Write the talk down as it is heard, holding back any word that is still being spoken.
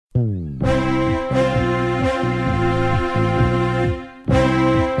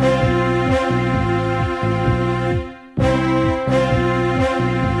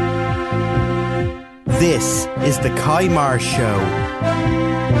Kymar Show.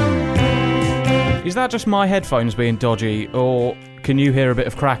 Is that just my headphones being dodgy, or can you hear a bit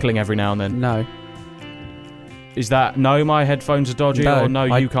of crackling every now and then? No. Is that no, my headphones are dodgy, or no,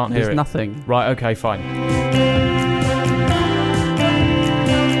 you can't hear it? There's nothing. Right, okay, fine.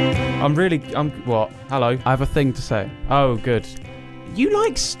 What? Hello? I have a thing to say. Oh, good. You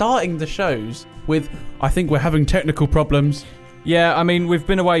like starting the shows with, I think we're having technical problems. Yeah, I mean, we've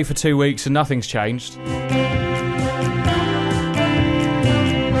been away for 2 weeks and nothing's changed.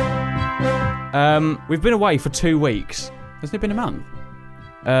 We've been away for 2 weeks. Hasn't it been a month?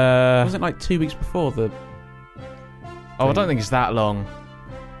 Wasn't it like 2 weeks before the... Oh, I don't think it's that long.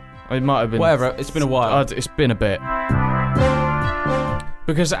 It might have been... Whatever, it's been a while. It's been a bit.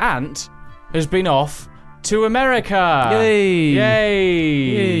 Because Ant has been off to America. Yay!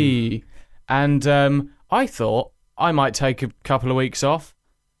 Yay! And I thought I might take a couple of weeks off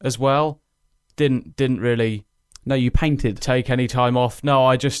as well. Didn't really... No, you painted. Take any time off. No,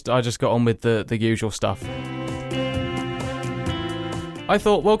 I just got on with the usual stuff. I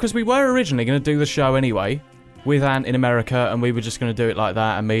thought, well, because we were originally going to do the show anyway with Ant in America, and we were just going to do it like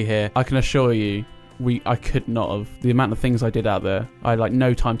that, and me here. I can assure you, I could not have. The amount of things I did out there, I had like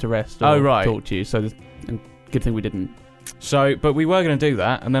no time to rest or talk to you, so good thing we didn't. So, but we were going to do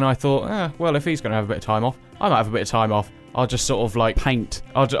that, and then I thought, well, if he's going to have a bit of time off, I might have a bit of time off. I'll just sort of like paint.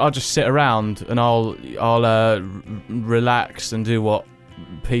 I'll just sit around and I'll relax and do what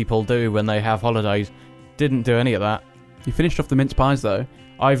people do when they have holidays. Didn't do any of that. You finished off the mince pies though.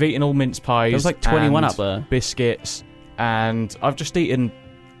 I've eaten all mince pies. There's like 21 up there. Biscuits, and I've just eaten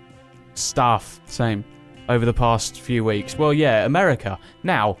stuff. Same. Over the past few weeks. Well, yeah, America.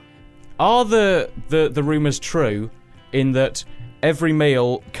 Now, are the rumours true in that every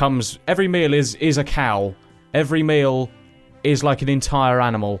meal is a cow? Every meal is like an entire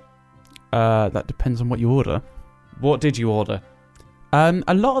animal. That depends on what you order. What did you order?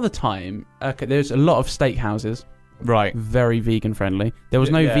 A lot of the time, there's a lot of steakhouses. Right. Very vegan friendly. There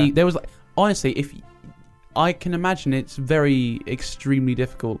was no there was like, honestly, if I can imagine it's extremely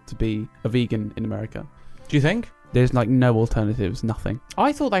difficult to be a vegan in America. Do you think? There's like no alternatives, nothing.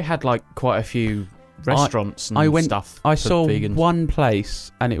 I thought they had like quite a few restaurants stuff. I saw vegans. One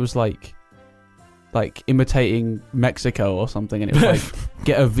place and it was like imitating Mexico or something, and it was like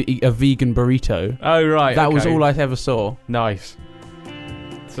get a vegan burrito. Oh right, that was all I ever saw. Nice.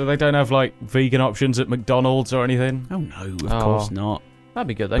 So they don't have like vegan options at McDonald's or anything? Oh no, of course not. That'd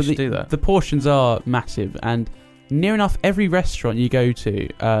be good. They should do that. The portions are massive, and near enough every restaurant you go to,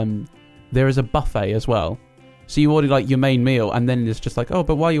 there is a buffet as well. So you order like your main meal, and then it's just like, oh,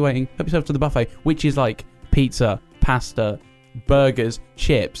 but while you're waiting, help yourself to the buffet, which is like pizza, pasta, burgers,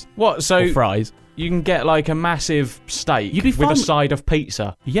 chips, or fries. You can get like a massive steak with a side of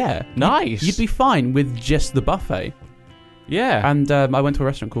pizza. Yeah. Nice. You'd be fine with just the buffet. Yeah. And I went to a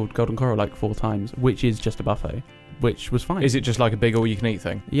restaurant called Golden Coral like 4 times, which is just a buffet, which was fine. Is it just like a big all-you-can-eat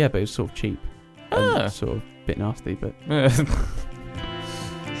thing? Yeah, but it's sort of cheap. And sort of a bit nasty, but...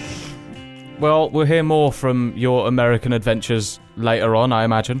 Well, we'll hear more from your American adventures later on, I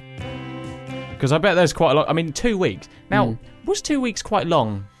imagine. Because I bet there's quite a lot... I mean, 2 weeks. Now, was 2 weeks quite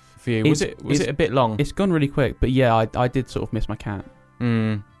long for you? Was it a bit long? It's gone really quick, but yeah, I did sort of miss my cat.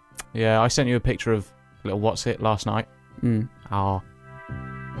 Yeah, I sent you a picture of little What's It last night. Oh,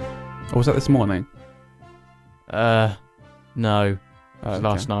 was that this morning? No. It was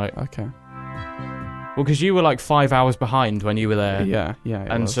last night. Okay. Well, because you were like 5 hours behind when you were there. Yeah.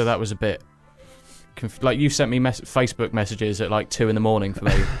 And so that was a bit... like, you sent me Facebook messages at like 2 a.m. for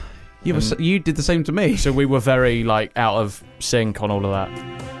me. You did the same to me. So we were very like out of sync on all of that.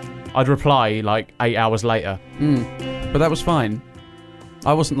 I'd reply like 8 hours later. But that was fine.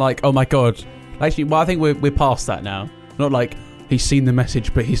 I wasn't like, oh my god. Actually, well, I think we're past that now. Not like, he's seen the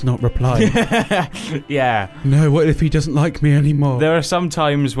message but he's not replying. Yeah. No, what if he doesn't like me anymore? There are some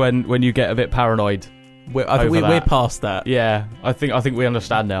times when you get a bit paranoid. I think we're past that. Yeah, I think we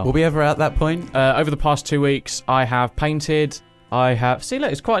understand now. Were we ever at that point? Over the past 2 weeks, I have painted. See,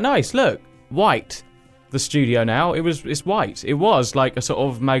 look, it's quite nice. Look, white. The studio now. It's white. It was like a sort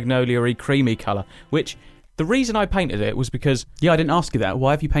of magnolia-y, creamy colour. Which the reason I painted it was because I didn't ask you that.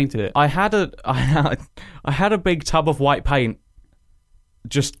 Why have you painted it? I had a big tub of white paint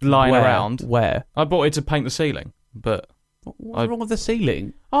just lying around. Where? I bought it to paint the ceiling, but. What's wrong with the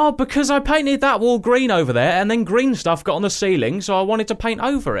ceiling? Oh, because I painted that wall green over there, and then green stuff got on the ceiling, so I wanted to paint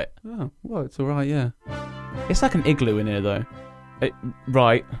over it. Oh, well, it's all right, yeah. It's like an igloo in here, though.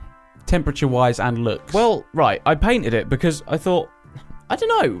 Right. Temperature-wise and looks. Well, right, I painted it because I thought, I don't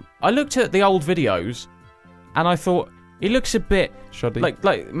know, I looked at the old videos, and I thought, It looks a bit Shoddy.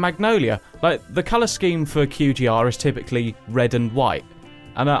 like Magnolia. Like the color scheme for QGR is typically red and white,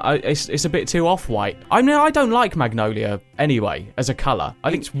 and it's a bit too off-white. I mean, I don't like Magnolia anyway as a color.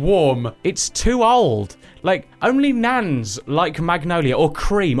 I think it's warm. it's too old. Like only Nans like Magnolia or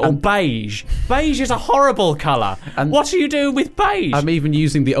cream or beige. Beige is a horrible color. And what are you doing with beige? I'm even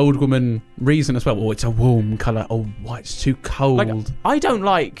using the old woman reason as well. Oh, it's a warm color. Oh, why it's too cold. Like, I don't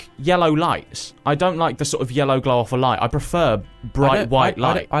like yellow lights. I don't like the sort of yellow glow off a light. I prefer bright white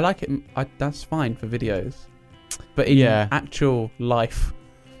light. I like it. That's fine for videos, but in actual life,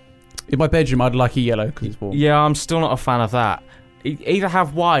 in my bedroom, I'd like a yellow because it's warm. Yeah, I'm still not a fan of that. Either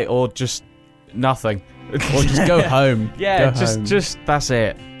have white or just nothing. Or just go home. Yeah, just that's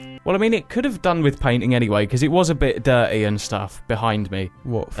it. Well, I mean, it could have done with painting anyway, because it was a bit dirty and stuff behind me.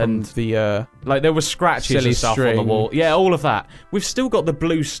 What, from the... like, there were scratches and stuff on the wall. Yeah, all of that. We've still got the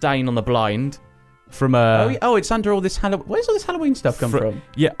blue stain on the blind from... Oh, it's under all this Halloween... Where's all this Halloween stuff come from?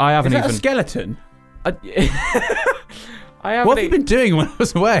 Yeah, I haven't even... Is that a skeleton? I haven't what have you been doing when I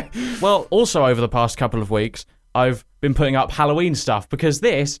was away? Well, also over the past couple of weeks, I've been putting up Halloween stuff, because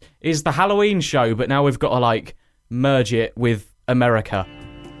this is the Halloween show, but now we've got to, like, merge it with Antmerica.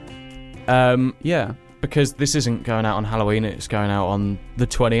 Yeah. Because this isn't going out on Halloween, it's going out on the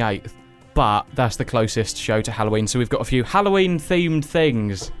 28th. But that's the closest show to Halloween, so we've got a few Halloween-themed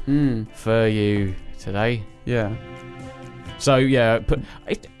things for you today. Yeah. So, yeah,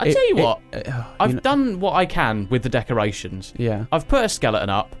 I tell you what, I've done what I can with the decorations. Yeah. I've put a skeleton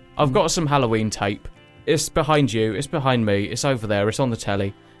up, I've got some Halloween tape. It's behind you, it's behind me, it's over there, it's on the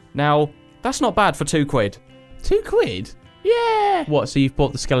telly. Now, that's not bad for £2. £2? Yeah. What, so you've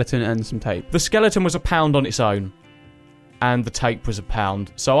bought the skeleton and some tape? The skeleton was £1 on its own, and the tape was £1.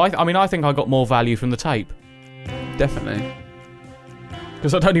 So, I think I got more value from the tape. Definitely.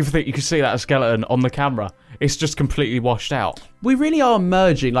 Because I don't even think you can see that skeleton on the camera. It's just completely washed out. We really are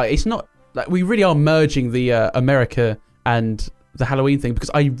merging, we really are merging the Antmerica and the Halloween thing,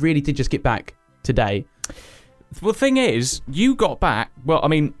 because I really did just get back today. Well, the thing is, you got back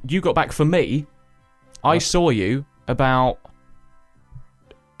for me. I saw you about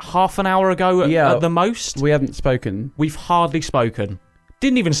half an hour ago at the most. We haven't spoken. We've hardly spoken.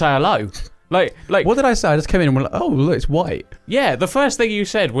 Didn't even say hello. Like, what did I say? I just came in and went, oh, look, it's white. Yeah, the first thing you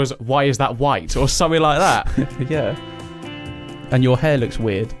said was, why is that white? Or something like that. Yeah. And your hair looks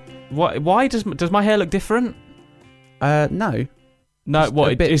weird. Why does my hair look different? No. No,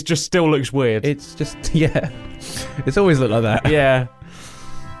 it just still looks weird. It's just, yeah. It's always looked like that. Yeah.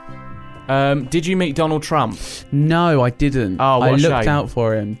 Did you meet Donald Trump? No, I didn't. Oh, what I a looked shame. out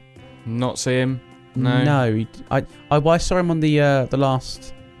for him. Not see him? No. No. I saw him on the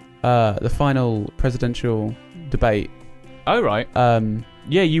last, the final presidential debate. Oh, right.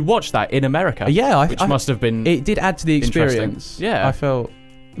 Yeah, you watched that in Antmerica. Yeah, which must have been. It did add to the experience. Yeah, I felt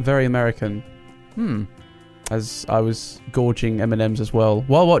very American. As I was gorging M&Ms as well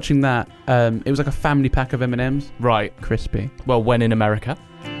while watching that. It was like a family pack of M&Ms. Right. Crispy. Well, when in America?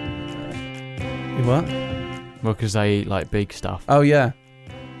 What? Well, because they eat like big stuff. Oh yeah,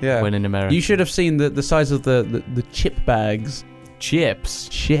 yeah. When in America, you should have seen the size of the chip bags. Chips.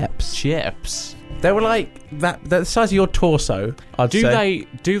 They were like that. The size of your torso. I'd say.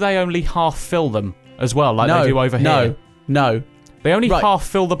 Do they only half fill them as well, like they do over here? No. They only half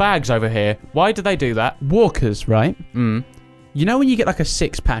fill the bags over here. Why do they do that? Walkers, right? You know when you get like a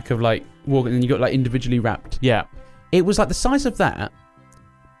 6-pack of like Walkers and you got like individually wrapped? Yeah. It was like the size of that,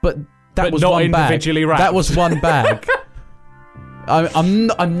 but was not one individually bag. wrapped. That was one bag. I'm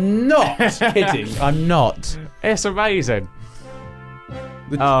not kidding. I'm not. It's amazing.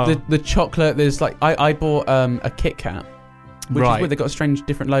 The chocolate. There's like I bought a Kit Kat, which is where they got a strange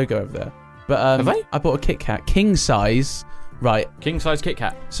different logo over there. But have they? I bought a Kit Kat, king size. Right. King size Kit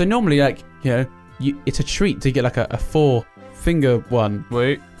Kat. So normally, like, you know, it's a treat to get like a 4-finger one.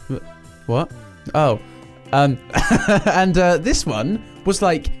 Wait. What? Oh. And this one was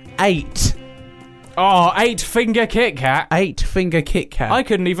like 8. Oh, 8-finger Kit Kat. 8-finger Kit Kat. I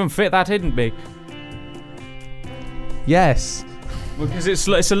couldn't even fit that in me. Yes. Because it's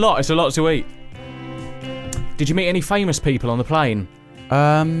a lot. It's a lot to eat. Did you meet any famous people on the plane?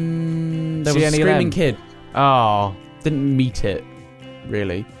 There was a screaming kid. Oh. Didn't meet it,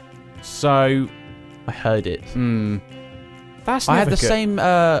 really. So, I heard it. That's I never had the good. same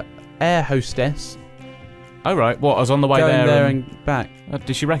air hostess. Oh, right. What, I was on the way going there and back.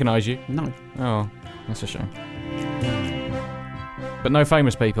 Did she recognise you? No. Oh, that's a shame. But no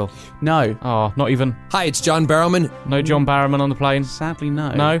famous people? No. Oh, not even? Hi, it's John Barrowman. No John Barrowman on the plane? Sadly,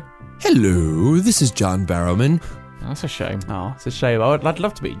 no. No? Hello, this is John Barrowman. That's a shame. Oh, it's a shame. I'd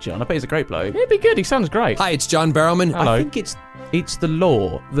love to meet John. I bet he's a great bloke. It'd be good. He sounds great. Hi, it's John Barrowman. Hello. I think it's the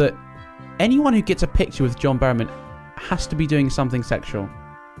law that anyone who gets a picture with John Barrowman has to be doing something sexual.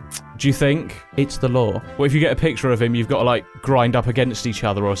 Do you think? It's the law. Well, if you get a picture of him, you've got to, like, grind up against each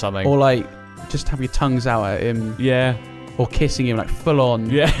other or something. Or, like, just have your tongues out at him. Yeah. Or kissing him, like, full on.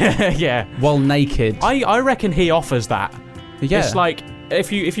 Yeah, yeah. While naked. I reckon he offers that. Yeah. It's like,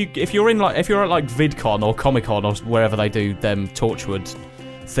 if you're at, like, VidCon or Comic-Con or wherever they do them Torchwood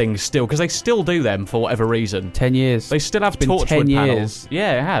things still, because they still do them for whatever reason. 10 years. They still have It's been Torchwood 10 panels. years.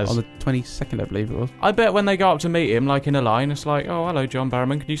 Yeah, it has. On the 22nd, I believe it was. I bet when they go up to meet him, like in a line, it's like, oh, hello, John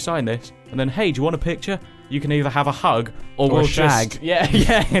Barrowman, can you sign this? And then, hey, do you want a picture? You can either have a hug or we'll a shag. Just... Yeah,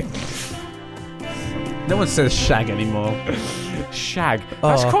 yeah. No one says shag anymore. Shag.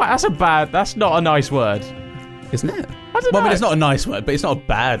 That's not a nice word. Isn't it? I don't know. Well, I mean, it's not a nice word, but it's not a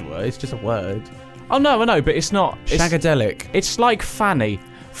bad word. It's just a word. Oh, no, I know, but it's not... Shagadelic. It's like fanny.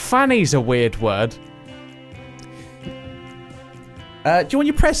 Fanny's a weird word. Do you want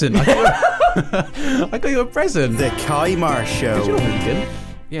your present? I got you a present. The Kymar Show. You're vegan.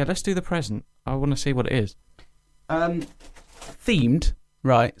 Yeah, let's do the present. I want to see what it is. Themed,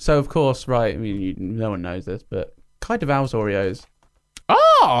 right? So of course, right? I mean, no one knows this, but Kai DeVal's Oreos,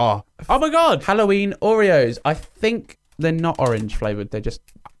 Oh my god! Halloween Oreos. I think they're not orange flavored. They're just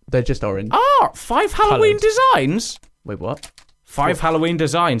orange. 5 Halloween designs. Wait, what? 5 Halloween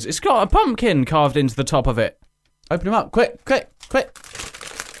designs. It's got a pumpkin carved into the top of it. Open them up, quick!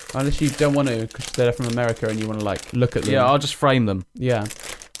 Unless you don't want to, because they're from America and you want to like look at them. Yeah, I'll just frame them. Yeah.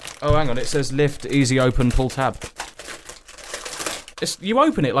 Oh, hang on. It says lift, easy open, pull tab. You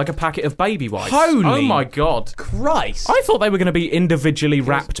open it like a packet of baby wipes. Holy Oh my god. Christ! I thought they were going to be individually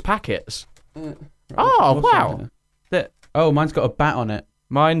wrapped packets. Oh, wow. Oh, mine's got a bat on it.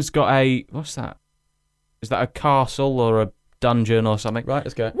 Mine's got a... What's that? Is that a castle or a dungeon or something? Right,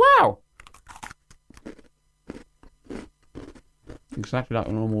 let's go. Wow. Exactly like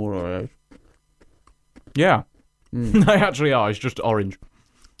normal Oreos. Yeah. They actually are. It's just orange.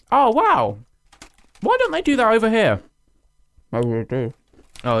 Oh, wow. Why don't they do that over here? Maybe they do.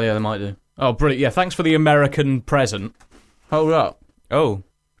 Oh, yeah, they might do. Oh, brilliant. Yeah, thanks for the American present. Hold up. Oh.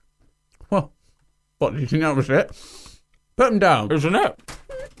 Well, what, did you think that was it? Put them down. Isn't it?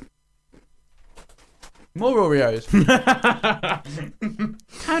 More Oreos.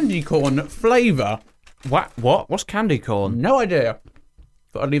 Candy corn flavour. What? What's candy corn? No idea.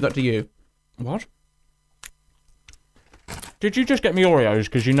 But I'll leave that to you. What? Did you just get me Oreos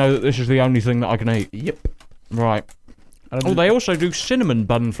because you know that this is the only thing that I can eat? Yep. Right. Oh, they also do cinnamon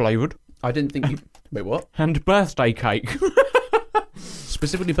bun flavoured. I didn't think you... Wait, what? And birthday cake.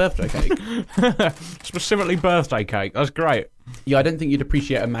 Specifically birthday cake? Specifically birthday cake. That's great. Yeah, I didn't think you'd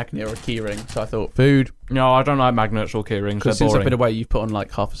appreciate a magnet or a keyring, so I thought, food. No, I don't like magnets or keyrings. Because They're since boring. I've been away, you've put on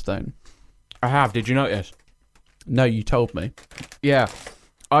like half a stone. I have. Did you notice? No, you told me. Yeah.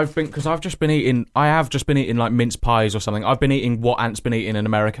 I have just been eating like mince pies or something. I've been eating what Ant's been eating in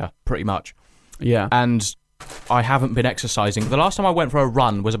America, pretty much. Yeah. And I haven't been exercising. The last time I went for a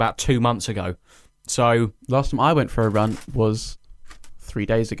run was about 2 months ago. So last time I went for a run was 3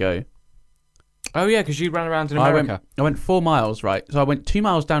 days ago. Oh yeah, because you ran around in America. I went 4 miles, right? So I went 2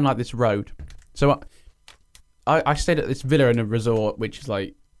 miles down like this road. So I stayed at this villa in a resort, which is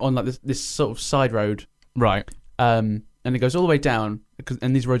like on like this sort of side road. Right. And it goes all the way down,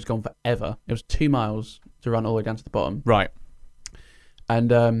 and these roads go on forever. It was 2 miles to run all the way down to the bottom. Right. And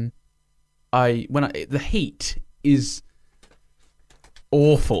the heat is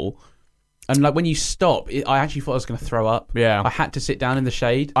awful. And like when you stop, I actually thought I was going to throw up. Yeah. I had to sit down in the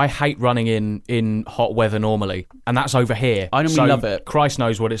shade. I hate running in hot weather normally, and that's over here. I normally love it. Christ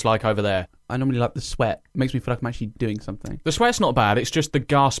knows what it's like over there. I normally like the sweat. It makes me feel like I'm actually doing something. The sweat's not bad. It's just the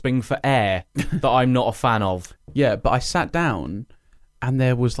gasping for air that I'm not a fan of. Yeah, but I sat down, and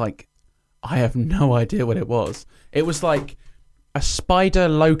there was like, I have no idea what it was. It was like a spider,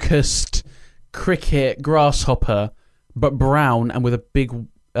 locust, cricket, grasshopper, but brown and with a big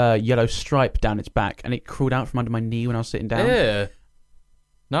yellow stripe down its back, and it crawled out from under my knee when I was sitting down. Yeah.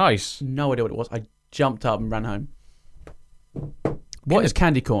 Nice. No idea what it was. I jumped up and ran home. What is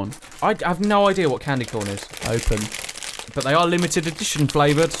candy corn? I have no idea what candy corn is. Open. But they are limited edition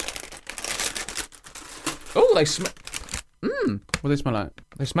flavoured. Oh, they smell... What do they smell like?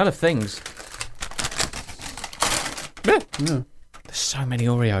 They smell of things. Yeah. There's so many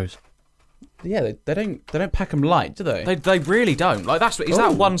Oreos. Yeah, they don't pack them light, do they? They really don't. Like is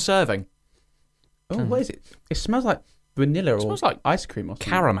that one serving? Oh, what is it? It smells like vanilla or smells like ice cream or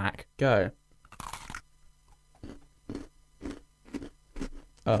something. Caramac. Go.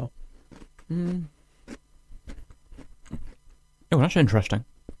 Oh. Oh, that's interesting.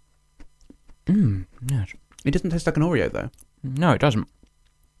 Yes. It doesn't taste like an Oreo, though. No, it doesn't.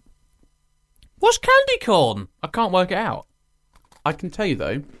 What's candy corn? I can't work it out. I can tell you,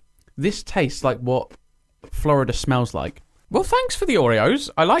 though, this tastes like what Florida smells like. Well, thanks for the Oreos.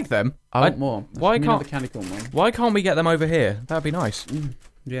 I like them. I want more. Why can't the candy corn one? Why can't we get them over here? That'd be nice.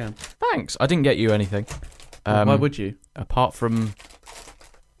 Yeah. Thanks. I didn't get you anything. Why would you? Apart from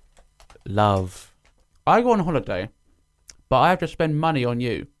love. I go on holiday, but I have to spend money on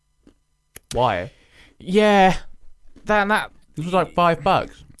you. Why? Yeah. That. This was like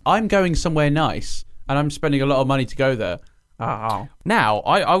 $5. I'm going somewhere nice, and I'm spending a lot of money to go there. Oh. Now,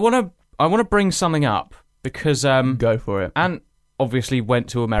 I want to bring something up because Go for it. Ant obviously went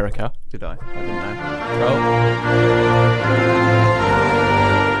to America. Did I? I didn't know. Oh.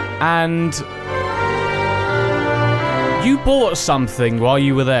 And you bought something while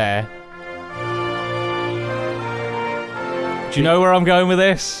you were there. Do you know where I'm going with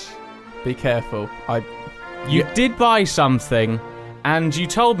this? Be careful. You did buy something, and you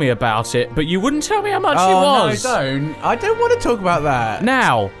told me about it, but you wouldn't tell me how much it was. No, don't. I don't want to talk about that.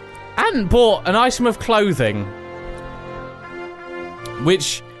 Now, Ant bought an item of clothing,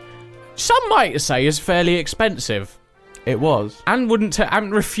 which some might say is fairly expensive. It was. Ant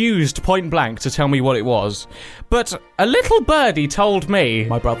refused point blank to tell me what it was, but a little birdie told me.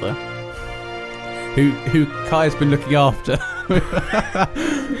 My brother, who Kai's been looking after.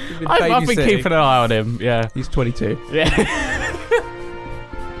 I've been keeping an eye on him. Yeah, he's 22. Yeah.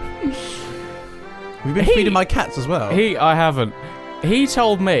 We've been feeding my cats as well. I haven't. He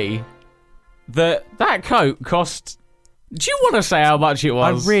told me that coat cost. Do you want to say how much it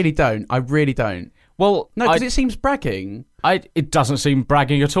was? I really don't. Well, no, because it seems bragging. It doesn't seem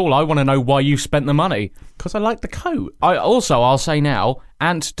bragging at all. I want to know why you spent the money. Because I like the coat. I'll say now,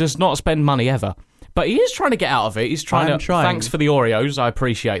 Ant does not spend money ever. But he is trying to get out of it. He's trying to. Thanks for the Oreos. I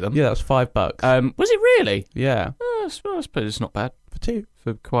appreciate them. Yeah, that's $5. Was it really? Yeah. I suppose it's not bad. For two.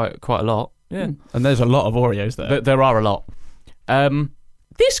 For quite a lot. Yeah. And there's a lot of Oreos there. There are a lot.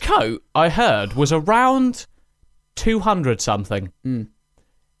 This coat, I heard, was around 200 something.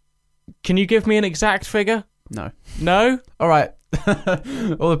 Can you give me an exact figure? No. No? All right.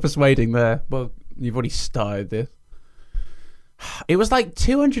 All the persuading there. Well, you've already started this. It was like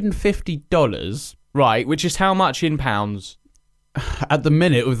 $250. Right, which is how much in pounds? At the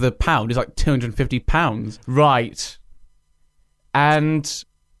minute, with the pound, it's like £250. Right. And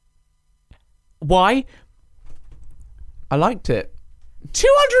why? I liked it.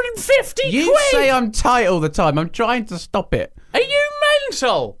 250 You quid! say I'm tight all the time. I'm trying to stop it. Are you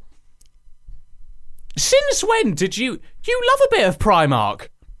mental? Since when did you love a bit of Primark?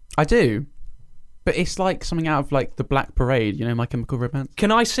 I do. But it's like something out of like the Black Parade, you know, My Chemical Romance.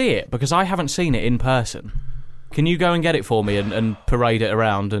 Can I see it? Because I haven't seen it in person. Can you go and get it for me and parade it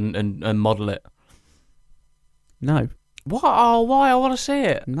around and model it? No. What? Oh, why? I want to see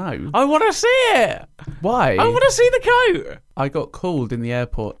it. No. I want to see it. Why? I want to see the coat. I got called in the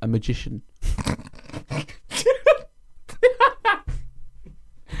airport a magician.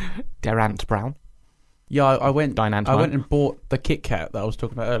 Derant Brown. Yeah, I went Dynant I went and bought the Kit Kat that I was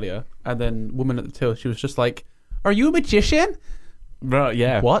talking about earlier, and then woman at the till, she was just like, "Are you a magician?" Right,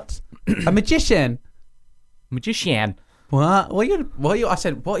 yeah. What? A magician? Magician. What? What are you? I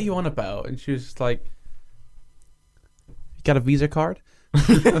said, "What are you on about?" And she was just like, "You got a Visa card?"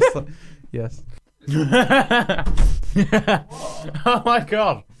 Like, yes. Oh my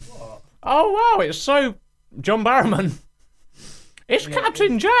god. What? Oh wow, it's so John Barrowman. It's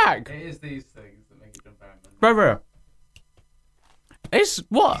Captain Jack. It is these things that make it John Barrowman. Brother. It's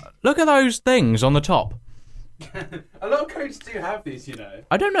what? Look at those things on the top. A lot of coats do have these, you know.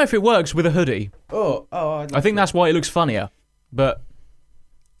 I don't know if it works with a hoodie. I think that's why it looks funnier. But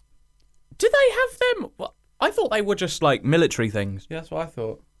do they have them? Well, I thought they were just like military things. Yeah, that's what I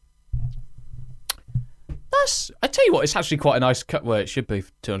thought. I tell you what, it's actually quite a nice cut. Well, it should be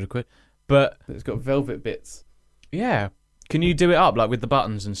for 200 quid. But it's got velvet bits. Yeah. Can you do it up like with the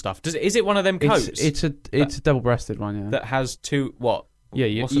buttons and stuff? Is it one of them coats? It's a double-breasted one, yeah. That has two what?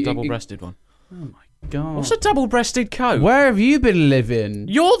 Yeah, what's a double-breasted one? Oh my god. What's a double-breasted coat? Where have you been living?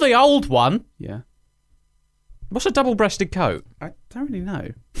 You're the old one. Yeah. What's a double-breasted coat? I don't really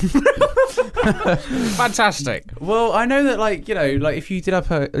know. Fantastic. Well, I know that, like, you know, like if you did up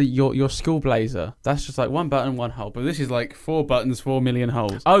your school blazer, that's just like one button, one hole. But this is like 4 buttons, 4 million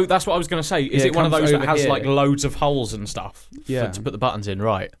holes. Oh, that's what I was going to say. Is it one of those that has like loads of holes and stuff? Yeah. To put the buttons in,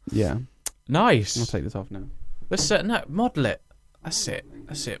 right? Yeah. Nice. I'll take this off now. Let's no, model it. That's it.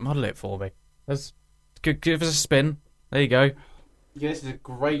 Model it for me. Give us a spin. There you go. Yeah, this is a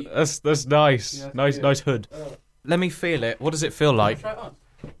great. That's nice. Yeah, nice hood. Let me feel it. What does it feel like? Try it on.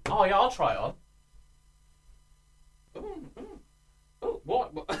 Oh yeah, I'll try it on. Oh,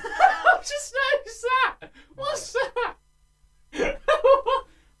 what? I just noticed that. What's that?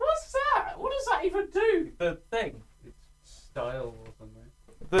 What's that? What does that even do? The thing. It's style or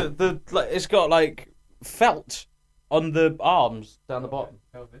something. It's got like felt on the arms down the bottom.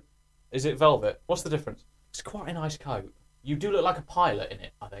 Velvet. Is it velvet? What's the difference? It's quite a nice coat. You do look like a pilot in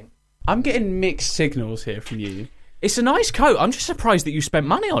it, I think. I'm getting mixed signals here from you. It's a nice coat. I'm just surprised that you spent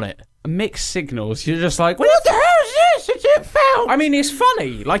money on it. Mixed signals. You're just like, what the hell is this? Is it felt? I mean, it's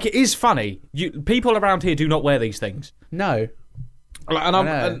funny. Like, it is funny. People around here do not wear these things. No. And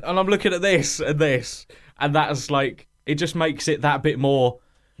I'm looking at this, and that's like, it just makes it that bit more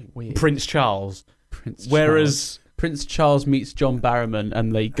Weird. Prince Charles. Whereas Prince Charles meets John Barrowman,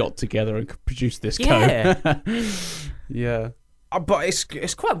 and they got together and produced this coat. Yeah. But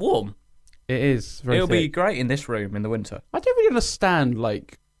it's quite warm. It is. It'll be great in this room in the winter. I don't really understand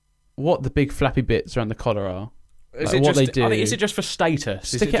like what the big flappy bits around the collar are. Is like, it what just, they do? Is it just for status?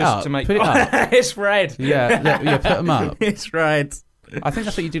 Stick is it it just up. To make... Put it up. It's red. Yeah, put them up. It's red. I think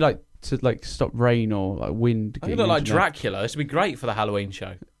that's what you do, like to like stop rain or like wind. You look like Dracula. This would be great for the Halloween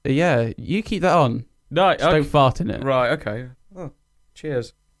show. Yeah, you keep that on. No, Just don't fart in it. Right. Okay. Oh,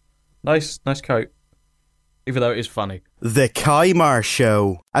 cheers. Nice coat. Even though it is funny. The Kymar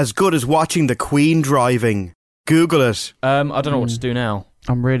Show. As good as watching the Queen driving. Google it. I don't know what to do now.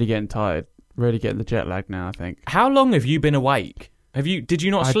 I'm really getting tired. Really getting the jet lag now, I think. How long have you been awake? Did you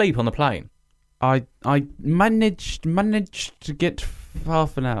not sleep on the plane? I managed to get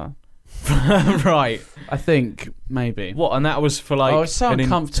half an hour. Right. I think, maybe. What, and that was for like it's so an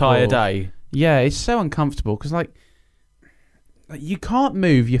uncomfortable. entire day? Yeah, it's so uncomfortable because like you can't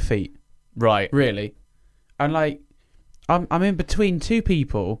move your feet. Right. Really. And like I'm in between two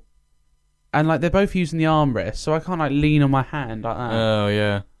people and like they're both using the armrest, so I can't like lean on my hand like that. Oh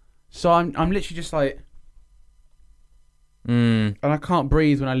yeah. So I'm literally just like and I can't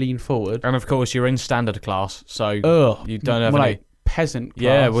breathe when I lean forward. And of course you're in standard class, so you don't have more any like peasant class.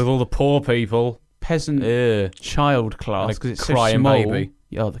 Yeah, with all the poor people. Peasant child class because it's crying so small. baby.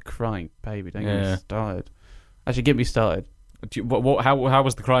 Oh, the crying baby! Don't get me started. Actually, get me started. How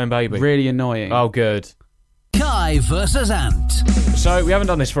was the crying baby? Really annoying. Oh, good. Kai versus Ant. So we haven't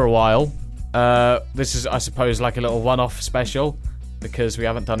done this for a while. This is, I suppose, like a little one-off special because we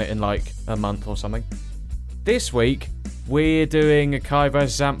haven't done it in like a month or something. This week we're doing a Kai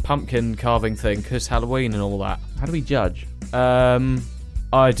versus Ant pumpkin carving thing because Halloween and all that. How do we judge?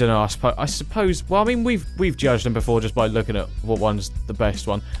 I don't know. I suppose. Well, I mean, we've judged them before just by looking at what one's the best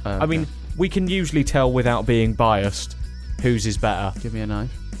one. Okay. I mean, we can usually tell without being biased whose is better. Give me a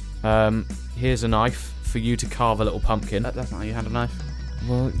knife. Here's a knife for you to carve a little pumpkin. That's not how you handle a knife.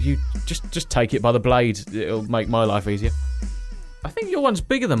 Well, you just take it by the blade. It'll make my life easier. I think your one's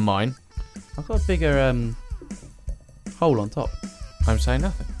bigger than mine. I've got a bigger hole on top. I'm saying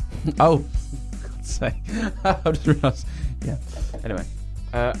nothing. Oh, for God's sake! I just realised. Yeah. Anyway.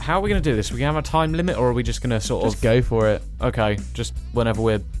 How are we going to do this? Are we going to have a time limit, or are we just going to sort Just of... go for it. Okay, just whenever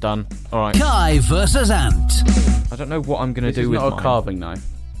we're done. All right. Kai versus Ant. I don't know what I'm going to This do is with not mine. a carving knife.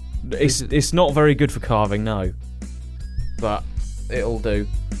 It's not very good for carving, no. But it'll do.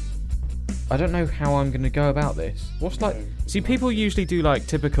 I don't know how I'm going to go about this. What's like... See, people usually do like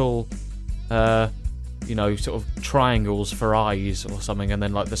typical, sort of triangles for eyes or something, and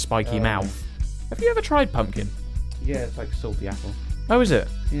then like the spiky mouth. Have you ever tried pumpkin? Yeah, it's like salty apple. Oh, is it?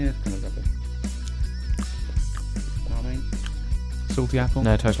 Yeah, it's kind of rubbish. You know what I mean? Salty apple?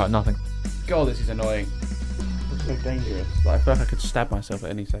 No, it tastes like nothing. God, this is annoying. It's so dangerous. Like, I feel like I could stab myself at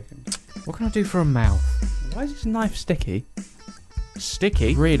any second. What can I do for a mouth? Why is this knife sticky?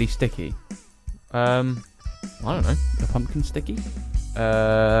 Sticky? Really sticky. I don't know. A pumpkin sticky?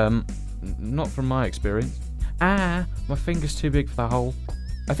 Not from my experience. My finger's too big for the hole.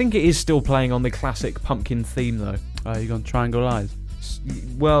 I think it is still playing on the classic pumpkin theme, though. Oh, you gone triangle eyes?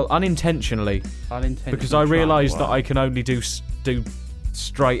 Well, unintentionally. Because I realised that I can only do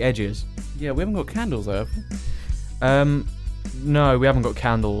straight edges. Yeah, we haven't got candles, though, have we? No, we haven't got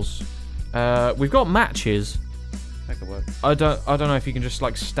candles. We've got matches. That could work. I don't know if you can just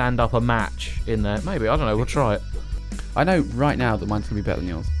like stand up a match in there. Maybe, I don't know, we'll try it. I know right now that mine's going to be better than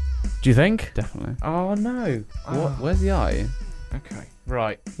yours. Do you think? Definitely. Oh no. What? Where's the eye? Okay.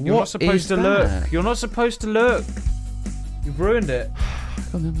 Right. You're What not supposed is to that? look. You're not supposed to look. You've ruined it.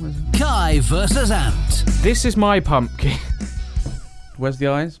 Kai versus Ant. This is my pumpkin. Where's the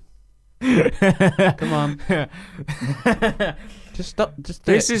eyes? Come on. Just stop. Just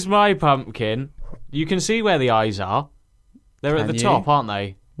do This it. is my pumpkin. You can see where the eyes are. They're at Can the you? top, aren't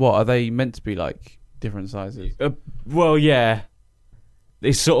they? What, are they meant to be like different sizes. Well, yeah.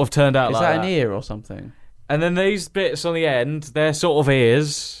 It's sort of turned out Is like that that. an ear or something? And then these bits on the end, they're sort of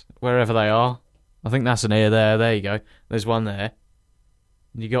ears, wherever they are. I think that's an ear there. There you go. There's one there.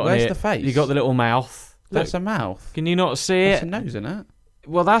 You got Where's an ear. the face? You got the little mouth. That's Look, a mouth. can you not see That's it? a nose, isn't it?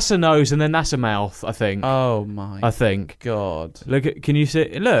 Well, that's a nose, and then that's a mouth, I think. Oh my I think. god. Look, can you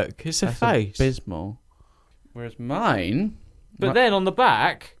see? Look, it's a That's face. abysmal. Whereas mine... But then on the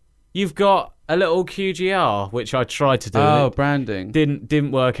back, you've got a little QGR, which I tried to do. Oh, It branding.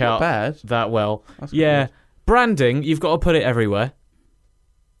 didn't work Not out bad. that well. That's Yeah, good. branding, you've got to put it everywhere.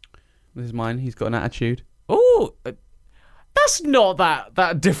 This is mine. He's got an attitude. Oh, that's not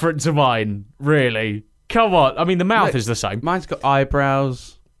that different to mine, really. Come on. I mean, the mouth Look, is the same. Mine's got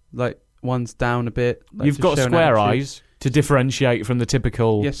eyebrows, like one's down a bit. Like, You've to got show an square attitude. eyes to differentiate from the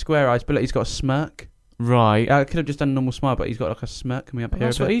typical. Yeah, square eyes, but look, he's got a smirk. Right. I could have just done a normal smile, but he's got like a smirk coming up here.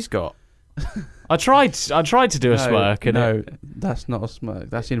 That's a what bit. he's got. I tried to do a smirk. And no, that's not a smirk.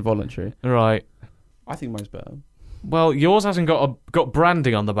 That's involuntary. Right. I think mine's better. Well, yours hasn't got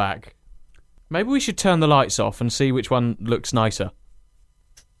branding on the back. Maybe we should turn the lights off and see which one looks nicer.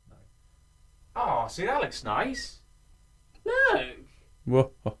 Oh, see, that looks nice. Look,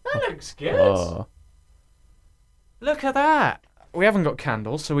 Whoa. that looks good. Oh. Look at that. We haven't got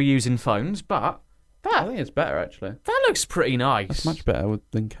candles, so we're using phones, but I think it's better actually. that looks pretty nice. That's much better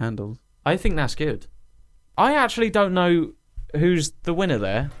than candles. I think that's good. I actually don't know who's the winner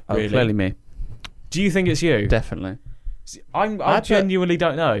there. Oh, Really. clearly me. Do you think it's you? Definitely. I genuinely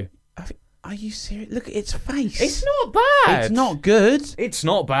don't know. Are you serious? Look at its face. It's not bad. It's not good. It's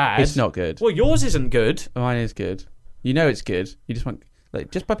not bad. It's not good. Well, yours isn't good. Mine is good. You know it's good. You just want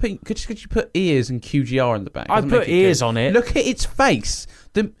just by putting could you put ears and QGR on the back? I Doesn't put make it ears good. on it. Look at its face.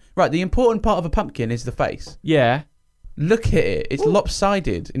 The important part of a pumpkin is the face. Yeah. Look at it. It's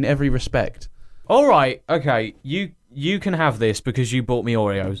lopsided in every respect. All right. Okay. You can have this because you bought me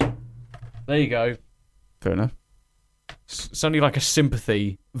Oreos. There you go. Fair enough. It's only like a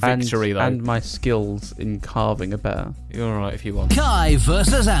sympathy victory, though. And my skills in carving are better. You're all right if you want. Kai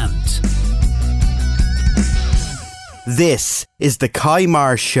versus Ant. This is the Kai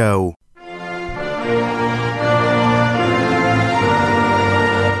Mars Show.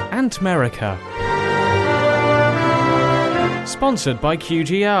 Antmerica. Sponsored by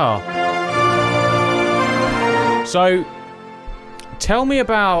QGR. So, tell me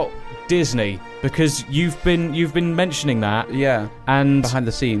about Disney, because you've been mentioning that, Yeah. and Behind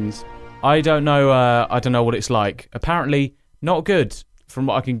the scenes. I don't know what it's like. Apparently, not good, from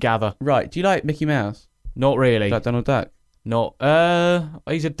what I can gather. Right. Do you like Mickey Mouse? Not really. Like Donald Duck? Not.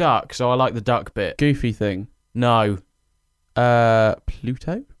 He's a duck, so I like the duck bit. Goofy thing. No,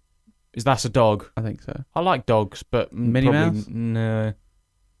 Pluto? that's a dog. I think so. I like dogs, but Minnie probably, Mouse? No.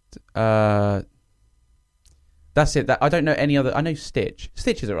 That's it. I don't know any other. I know Stitch.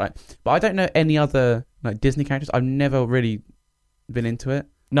 Stitch is alright, but I don't know any other like Disney characters. I've never really been into it.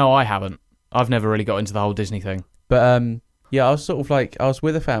 No, I haven't. I've never really got into the whole Disney thing. But yeah, I was sort of like I was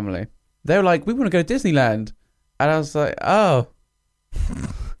with a family. They were like, "We want to go to Disneyland," and I was like, "Oh,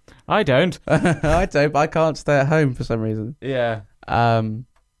 I don't. I don't. But I can't stay at home for some reason." Yeah.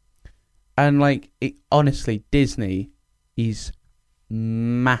 And like honestly, Disney is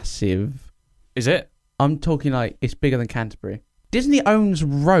massive. Is it? I'm talking like it's bigger than Canterbury. Disney owns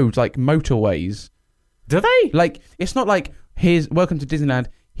roads like motorways. Do they? Like it's not like here's welcome to Disneyland.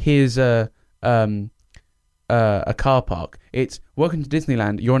 Here's a car park. It's welcome to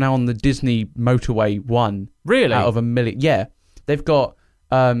Disneyland. You're now on the Disney motorway 1. Really? Out of a million. Yeah, they've got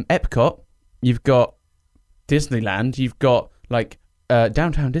Epcot. You've got Disneyland. You've got like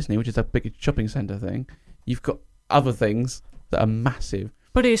Downtown Disney, which is a big shopping center thing. You've got other things that are massive.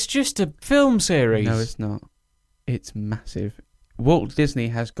 But it's just a film series. No, it's not. It's massive. Walt Disney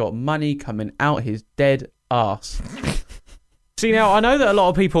has got money coming out his dead ass. See, now, I know that a lot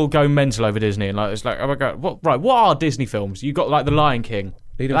of people go mental over Disney, and like it's like, oh my god, what are Disney films? You got like The Lion King.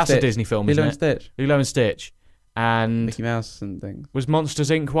 Lilo That's and a Stitch. Disney film, Lilo isn't and it? Stitch. Lilo and Stitch. And Mickey Mouse and things. was Monsters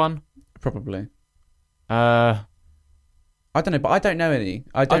Inc. one? Probably. I I don't know, but I don't know any.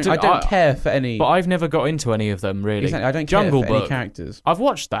 I don't I- care for any. But I've never got into any of them, really. Exactly, I don't Jungle care for any Book. characters. I've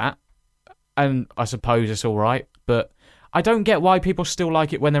watched that, and I suppose it's all right, but I don't get why people still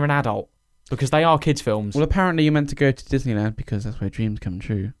like it when they're an adult, because they are kids' films. Well, apparently you're meant to go to Disneyland because that's where dreams come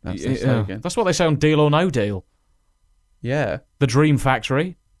true. That's the slogan. That's what they say on Deal or No Deal. Yeah. The Dream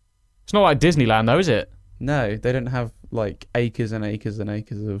Factory. It's not like Disneyland, though, is it? No, they don't have like acres and acres and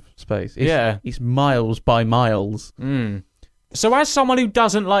acres of space. It's miles by miles. Mm. So as someone who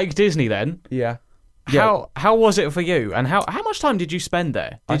doesn't like Disney then, Yeah. how was it for you? And how much time did you spend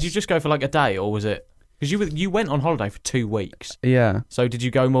there? Did you just go for like a day, or was it... Because you went on holiday for 2 weeks. Yeah. So did you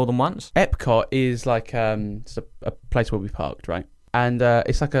go more than once? Epcot is like it's a place where we parked, right? And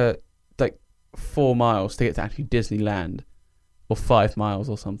it's like 4 miles to get to actually Disneyland, or 5 miles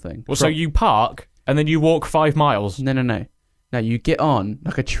or something. Well, so you park and then you walk 5 miles. No. Now you get on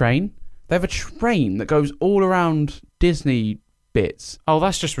like a train. They have a train that goes all around Disney bits. Oh,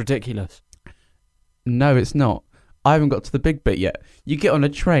 that's just ridiculous. No, it's not. I haven't got to the big bit yet. You get on a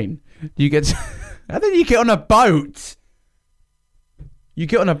train. You get to, and then you get on a boat. You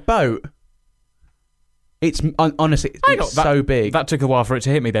get on a boat. It's honestly, it's so big. That took a while for it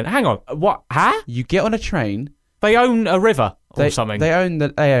to hit me then. Hang on. What? Huh? You get on a train. They own a river or something. They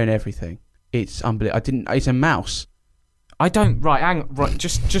own everything. It's unbelievable. It's a mouse. I don't. Right. Hang on. Right.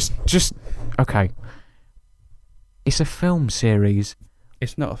 Just. Okay. It's a film series.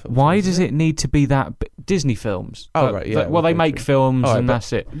 It's not a film. Why series, does it need to be that Disney films? Oh, right, yeah. Well, they make films and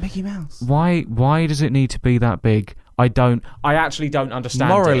that's it. Mickey Mouse. Why does it need to be that big? I actually don't understand.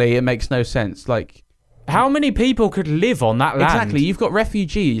 Morally, it makes no sense. Like, how many people could live on that land? Exactly. You've got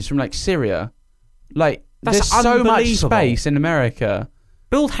refugees from like Syria. Like, That's there's so much unbelievable. space in America.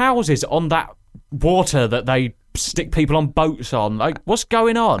 Build houses on that water that they stick people on boats on. Like, what's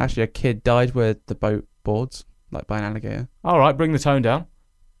going on? Actually, a kid died where the boat boards, like by an alligator. All right, bring the tone down.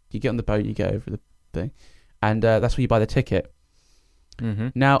 You get on the boat, you go over the thing, and that's where you buy the ticket. Mm-hmm.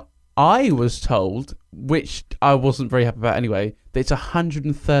 Now, I was told, which I wasn't very happy about anyway, that it's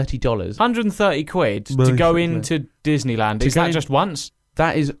 $130. 130 quid to go into Disneyland. Is that just once?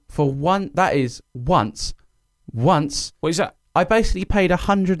 That is for one. That is once. Once. What is that? I basically paid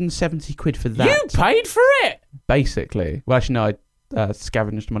 170 quid for that. You paid for it? Basically. Well, actually, no. I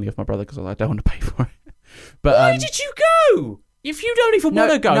scavenged money off my brother because I don't want to pay for it. But why did you go? If you don't even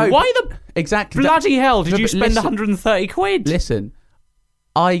want to go, why the exactly bloody hell did you spend listen, 130 quid? Listen,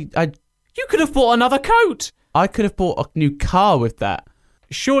 you could have bought another coat. I could have bought a new car with that.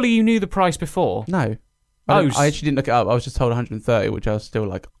 Surely you knew the price before. No. I actually didn't look it up. I was just told 130, which I was still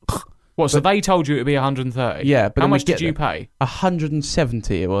like... What, so they told you it would be 130? Yeah, but how much did you pay?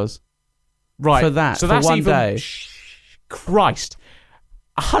 170 it was. Right. For that, so for that's one even, day. Christ.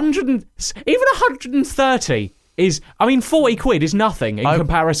 130 is... I mean, 40 quid is nothing in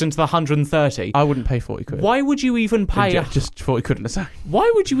comparison to the 130. I wouldn't pay 40 quid. Why would you even pay... Just 40 quid in a second.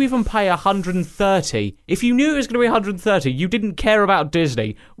 Why would you even pay 130? If you knew it was going to be 130, you didn't care about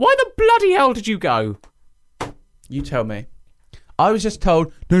Disney. Why the bloody hell did you go? You tell me. I was just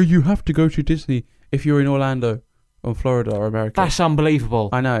told, no, you have to go to Disney if you're in Orlando or Florida or America. That's unbelievable.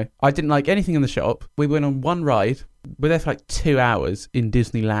 I know. I didn't like anything in the shop. We went on one ride. We're there for like 2 hours in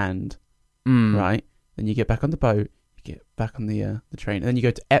Disneyland, right? Then you get back on the boat, you get back on the train, and then you go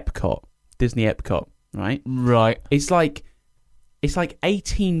to Epcot, Disney Epcot, right? Right. It's like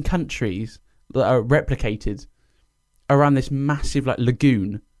 18 countries that are replicated around this massive like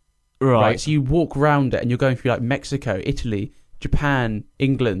lagoon. Right. So you walk around it and you're going through like Mexico, Italy, Japan,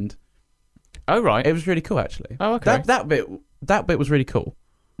 England. Oh, right. It was really cool, actually. Oh, okay. That bit was really cool.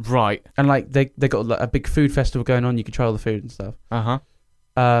 Right. And like they got like, a big food festival going on. You could try all the food and stuff. Uh-huh.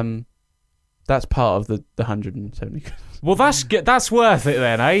 That's part of the 170. Well, that's worth it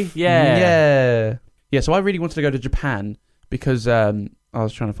then, eh? Yeah. Yeah. So I really wanted to go to Japan because I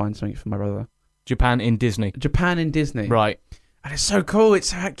was trying to find something for my brother. Japan in Disney. Right. And it's so cool. It's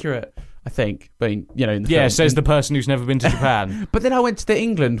so accurate, I think. I mean, in the film. Says the person who's never been to Japan. But then I went to the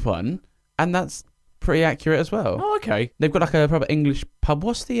England one, and that's pretty accurate as well. Oh, okay. They've got like a proper English pub.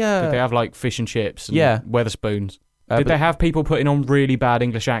 What's the... Did they have like fish and chips and Weatherspoons? Did they have people putting on really bad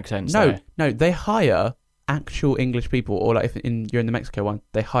English accents? No, they hire actual English people, or like if you're in the Mexico one,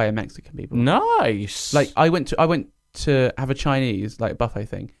 they hire Mexican people. Nice. Like I went to have a Chinese like buffet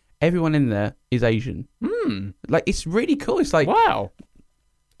thing. Everyone in there is Asian. Like it's really cool. It's like wow.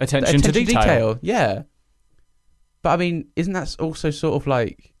 Attention to detail. Yeah. But I mean, isn't that also sort of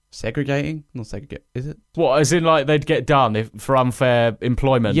like segregating? Not segregate, is it? What, as in like they'd get done for unfair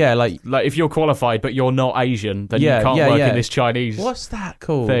employment? Yeah, like if you're qualified but you're not Asian, then you can't work in this Chinese. What's that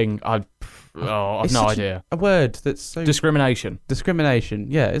called? Thing? I've no idea. A word that's so discrimination. Discrimination.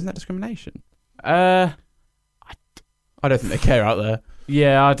 Yeah, isn't that discrimination? I don't think they care out there.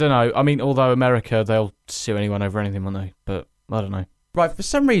 Yeah, I don't know. I mean, although America, they'll sue anyone over anything, won't they? But I don't know. Right, for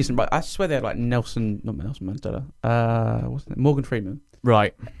some reason, right, I swear they're like not Nelson Mandela. What's it? Morgan Freeman.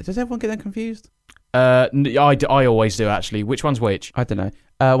 Right. Does everyone get them confused? I always do, actually. Which one's which? I don't know.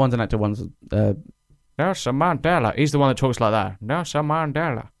 One's an actor, one's... Nelson Mandela. He's the one that talks like that. Nelson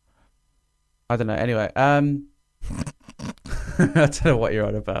Mandela. I don't know. Anyway, I don't know what you're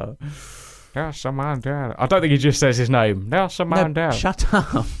on about. Nelson Mandela. I don't think he just says his name. Nelson Mandela. Shut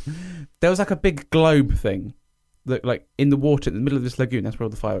up. There was like a big globe thing that, like, in the water in the middle of this lagoon. That's where all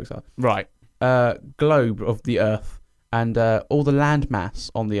the fireworks are. Right. Globe of the Earth, and all the land mass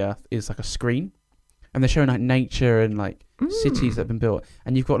on the Earth is like a screen, and they're showing like nature and like cities that have been built.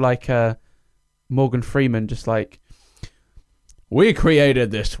 And you've got like Morgan Freeman just like, we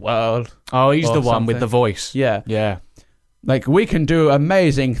created this world. Oh, he's or the one something. with the voice. Yeah. Yeah. Like, we can do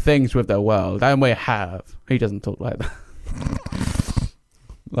amazing things with the world, and we have. He doesn't talk like that.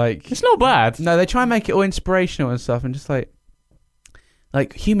 Like, It's not bad. no, they try and make it all inspirational and stuff, and just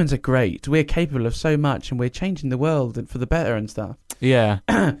like humans are great. We're capable of so much, and we're changing the world for the better and stuff. Yeah.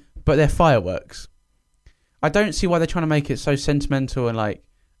 But they're fireworks. I don't see why they're trying to make it so sentimental and like.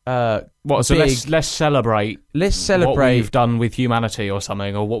 What? So big. let's celebrate. Let's what celebrate we've done with humanity or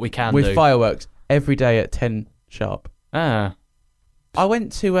something, or what we can with do. fireworks every day at 10 sharp. Ah. I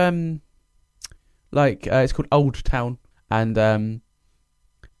went to it's called Old Town, and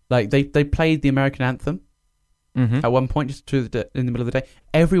like they played the American anthem Mm-hmm. at one point just in the middle of the day.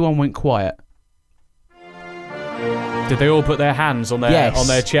 Everyone went quiet. Did they all put their hands on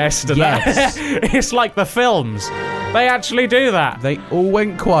their chest? And Yes. that? It's like the films. They actually do that. They all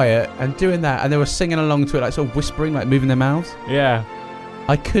went quiet and doing that, and they were singing along to it, like sort of whispering, like moving their mouths. Yeah.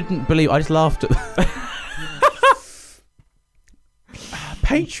 I couldn't believe. I just laughed at them.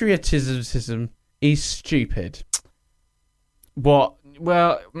 Patriotism is stupid. What?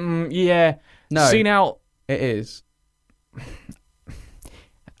 Well, yeah. No. See now. It is.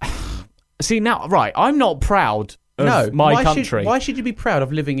 See now. Right. I'm not proud of No, my country. Why should you be proud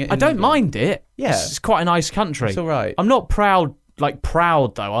of living it? I don't mind it. Yeah. It's quite a nice country. It's all right. I'm not proud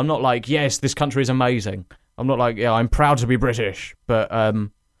though. I'm not like, yes, this country is amazing. I'm not like, yeah, I'm proud to be British. But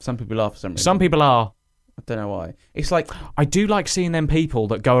Some people are for some reason. some people are. I don't know why. It's like, I do like seeing them people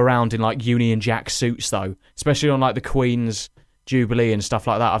that go around in like Union Jack suits though, especially on like the Queen's Jubilee and stuff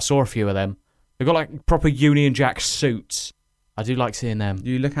like that. I saw a few of them. They've got like proper Union Jack suits. I do like seeing them.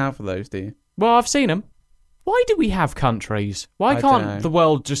 you look out for those, do you? Well, I've seen them. Why do we have countries? Why I can't dunno. the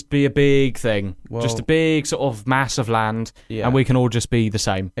world just be a big thing? Well- Just a big sort of mass of land, Yeah. and we can all just be the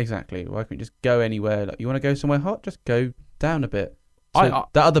same. Exactly. Why can't you just go anywhere? Like, you want to go somewhere hot? Just go down a bit. I- So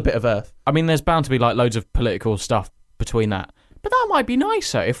that other bit of Earth. I mean, there's bound to be like loads of political stuff between that. But that might be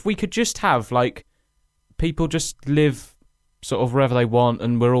nicer if we could just have like people just live sort of wherever they want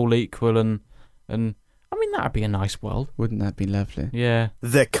and we're all equal and I mean, that'd be a nice world. Wouldn't that be lovely? Yeah.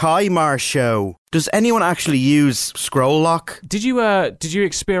 The Kaimar Show. Does anyone actually use scroll lock? Did you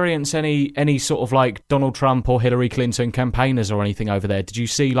experience any sort of like Donald Trump or Hillary Clinton campaigners or anything over there? Did you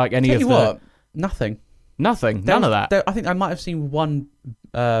see like any Tell of you the what, nothing. Nothing. There None was- of that. I think I might have seen one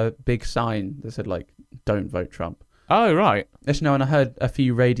big sign that said like, "Don't vote Trump." Oh, right. Actually, no, and I heard a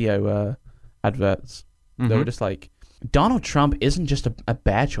few radio adverts that were just like, Donald Trump isn't just a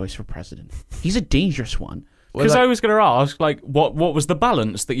bad choice for president. He's a dangerous one. Because Well, I was going to ask, like, what was the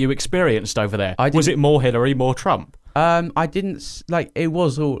balance that you experienced over there? Was it more Hillary, more Trump? I didn't it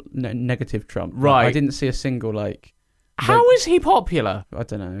was all negative Trump. Right. I didn't see a single like. How is he popular? I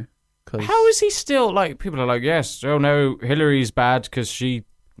don't know. How is he still, like, people are like, yes, oh no, Hillary's bad because she,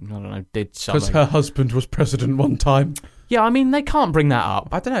 I don't know, did something. Because her husband was president one time. Yeah, I mean, they can't bring that up.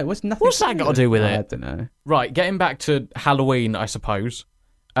 I don't know. It was nothing. What's that got to do with it? I don't know. Right, getting back to Halloween, I suppose.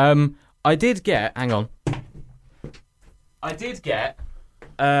 I did get, hang on. I did get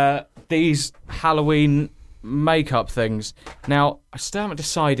these Halloween makeup things. Now, I still haven't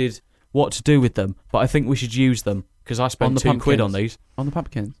decided what to do with them, but I think we should use them because I spent £2 on these. On the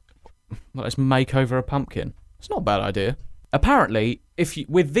pumpkins. Well, let's make over a pumpkin. It's not a bad idea. Apparently,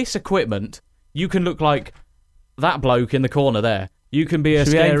 with this equipment, you can look like that bloke in the corner there. You can be a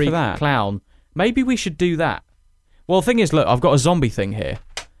Should we aim scary for that? clown. Maybe we should do that. Well, the thing is, look, I've got a zombie thing here.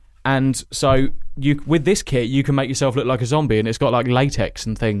 And so with this kit, you can make yourself look like a zombie, and it's got like latex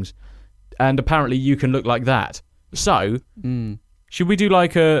and things. And apparently you can look like that. So, should we do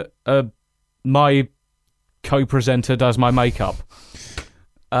like my co-presenter does my makeup?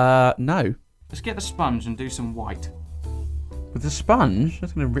 No. Let's get the sponge and do some white. With the sponge?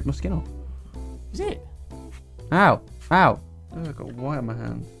 That's going to rip my skin off. Is it? Ow. Ow. Oh, I've got white on my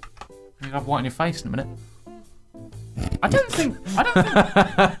hand. You'll have white on your face in a minute. I don't think...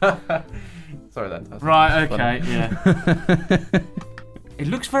 Sorry, that's Right, okay, yeah. It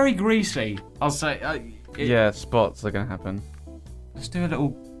looks very greasy, I'll say. Yeah, spots are going to happen. Let's do a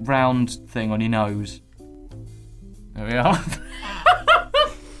little round thing on your nose. There we are.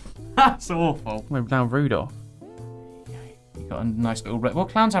 That's awful. We're now Rudolph. You got a nice little red... Well,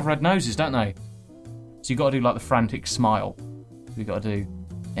 clowns have red noses, don't they? So you got to do like the frantic smile. You got to do...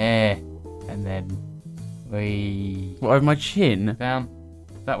 and then... What, over my chin? Down.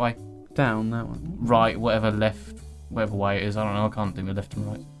 That way. Down, that one. Right, whatever way it is. I don't know. I can't do my left and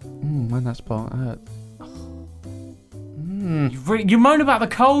right. Man, that spot hurt. You moan about the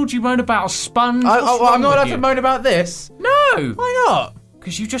cold. You moan about a sponge. I'm not allowed to moan about this. No. Why not?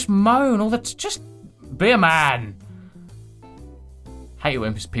 Because you just moan all the just be a man. Hate it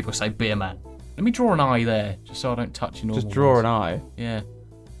when people say be a man. Let me draw an eye there, just so I don't touch your normal. Just draw ones. an eye. Yeah.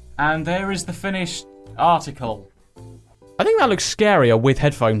 And there is the finished article. I think that looks scarier with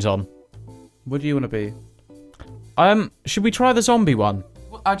headphones on. What do you want to be? Should we try the zombie one?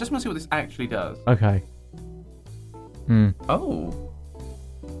 Well, I just want to see what this actually does. Okay. Oh,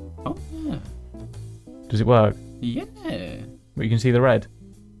 yeah. Does it work? Yeah. But you can see the red.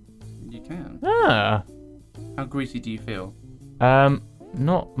 You can. Ah. How greasy do you feel?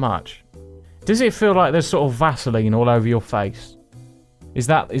 Not much. Does it feel like there's sort of Vaseline all over your face? Is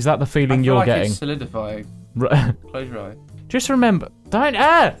that the feeling you're getting? It's solidifying. Close your eye. Just remember, don't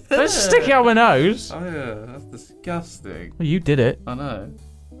stick it up my nose. Oh yeah, that's disgusting. Well, you did it. I know.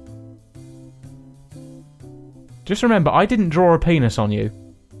 Just remember, I didn't draw a penis on you.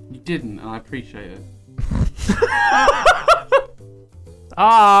 You didn't, and I appreciate it.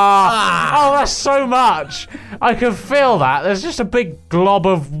 Oh, that's so much. I can feel that. There's just a big glob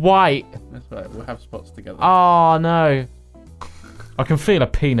of white. That's right. We'll have spots together. Oh no. I can feel a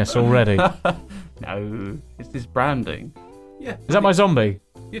penis already. No, it's this branding. Yeah. Is that my zombie?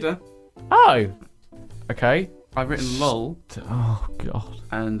 You done. Oh. Okay. I've written lol. Oh god.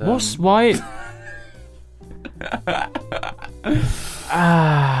 And why?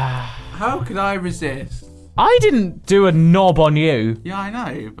 How could I resist? I didn't do a knob on you. Yeah, I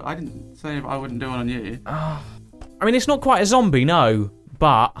know, but I didn't say I wouldn't do one on you. I mean, it's not quite a zombie, no,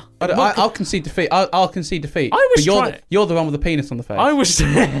 but I'll concede defeat. I'll concede defeat. I was but you're the one with the penis on the face. I was.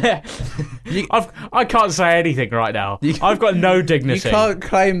 I can't say anything right now. I've got no dignity. You can't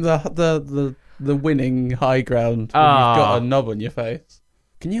claim the winning high ground when you've got a knob on your face.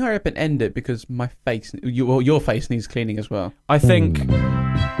 Can you hurry up and end it because my face, your face needs cleaning as well. I think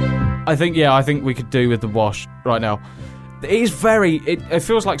we could do with the wash right now. It is it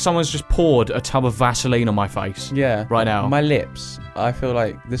feels like someone's just poured a tub of Vaseline on my face. Yeah. Right now. My lips, I feel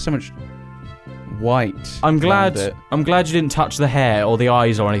like there's so much white. I'm glad you didn't touch the hair or the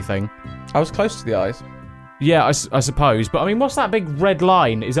eyes or anything. I was close to the eyes. Yeah, I suppose. But I mean, what's that big red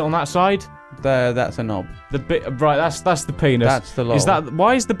line? Is it on that side? That's a knob. The bit right, that's the penis. That's the lol.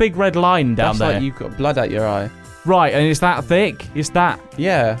 Why is the big red line down there? Like you've got blood out your eye. Right, and it's that thick? Is that?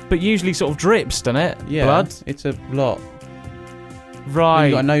 Yeah. But usually sort of drips, doesn't it? Yeah. Blood? It's a lot. Right.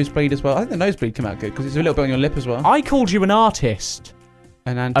 You got a nosebleed as well. I think the nosebleed came out good because it's a little bit on your lip as well. I called you an artist.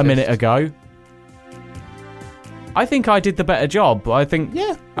 A minute ago. I think I did the better job. I think.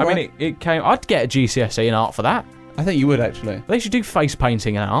 Yeah. I mean, it came. I'd get a GCSE in art for that. I think you would actually. They should do face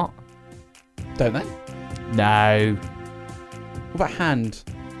painting in art. Don't they? No. What about hand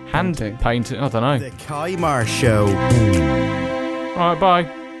painting? I don't know. The Kymar Show. Alright, bye.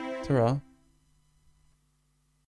 Ta-ra.